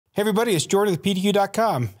Hey everybody, it's Jordan with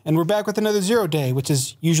PTQ.com, and we're back with another 0 day, which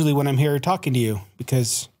is usually when I'm here talking to you,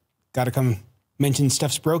 because gotta come mention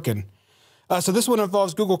stuff's broken. So this one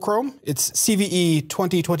involves Google Chrome. It's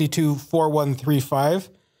CVE-2022-4135,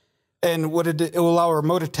 and what it will allow a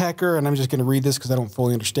remote attacker, and I'm just gonna read this because I don't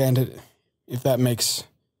fully understand it, if that makes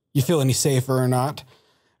you feel any safer or not.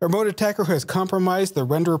 A remote attacker who has compromised the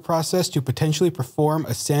renderer process to potentially perform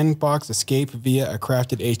a sandbox escape via a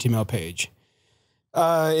crafted HTML page.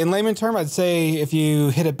 In layman term, I'd say if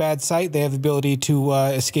you hit a bad site, they have the ability to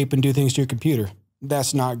escape and do things to your computer.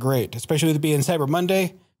 That's not great, especially with it being Cyber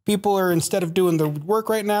Monday. People are, instead of doing their work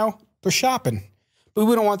right now, they're shopping. But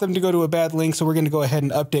we don't want them to go to a bad link, so we're going to go ahead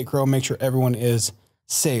and update Chrome, make sure everyone is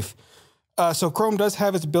safe. So Chrome does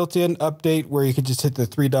have its built-in update where you can just hit the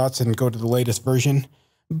 3 dots and go to the latest version.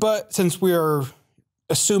 But since we are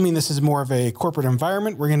assuming this is more of a corporate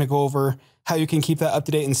environment, we're going to go over how you can keep that up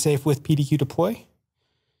to date and safe with PTQ Deploy.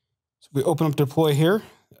 So we open up Deploy here.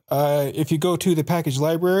 If you go to the package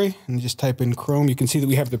library and just type in Chrome, you can see that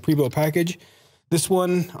we have the pre-built package. This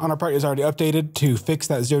one on our part is already updated to fix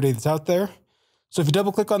that 0 day that's out there. So if you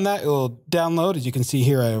double click on that, it'll download. As you can see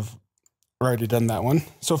here, I've already done that one.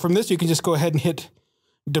 So from this, you can just go ahead and hit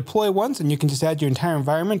deploy once, and you can just add your entire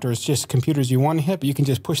environment, or it's just computers you want to hit, but you can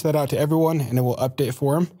just push that out to everyone and it will update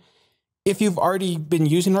for them. If you've already been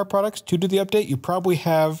using our products to do the update, you probably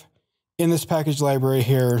have in this package library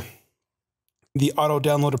here the auto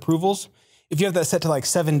download approvals. If you have that set to like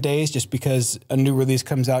 7 days, just because a new release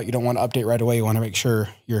comes out, you don't want to update right away. You want to make sure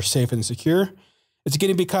you're safe and secure. It's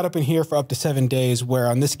going to be caught up in here for up to 7 days, where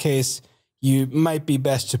on this case, you might be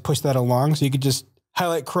best to push that along. So you could just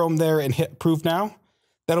highlight Chrome there and hit approve now.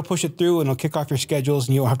 That'll push it through and it'll kick off your schedules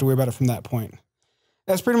and you won't have to worry about it from that point.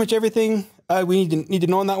 That's pretty much everything we need to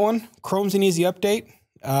know on that one. Chrome's an easy update,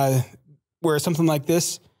 where something like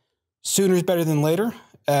this, sooner is better than later.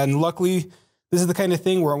 And luckily, this is the kind of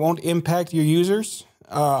thing where it won't impact your users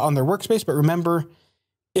on their workspace. But remember,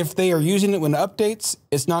 if they are using it when it updates,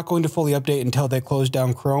 it's not going to fully update until they close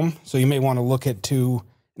down Chrome. So you may want to look at to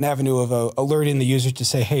an avenue of alerting the users to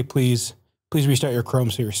say, hey, please restart your Chrome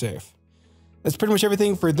so you're safe. That's pretty much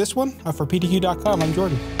everything for this one. For PTQ.com, I'm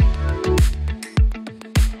Jordan.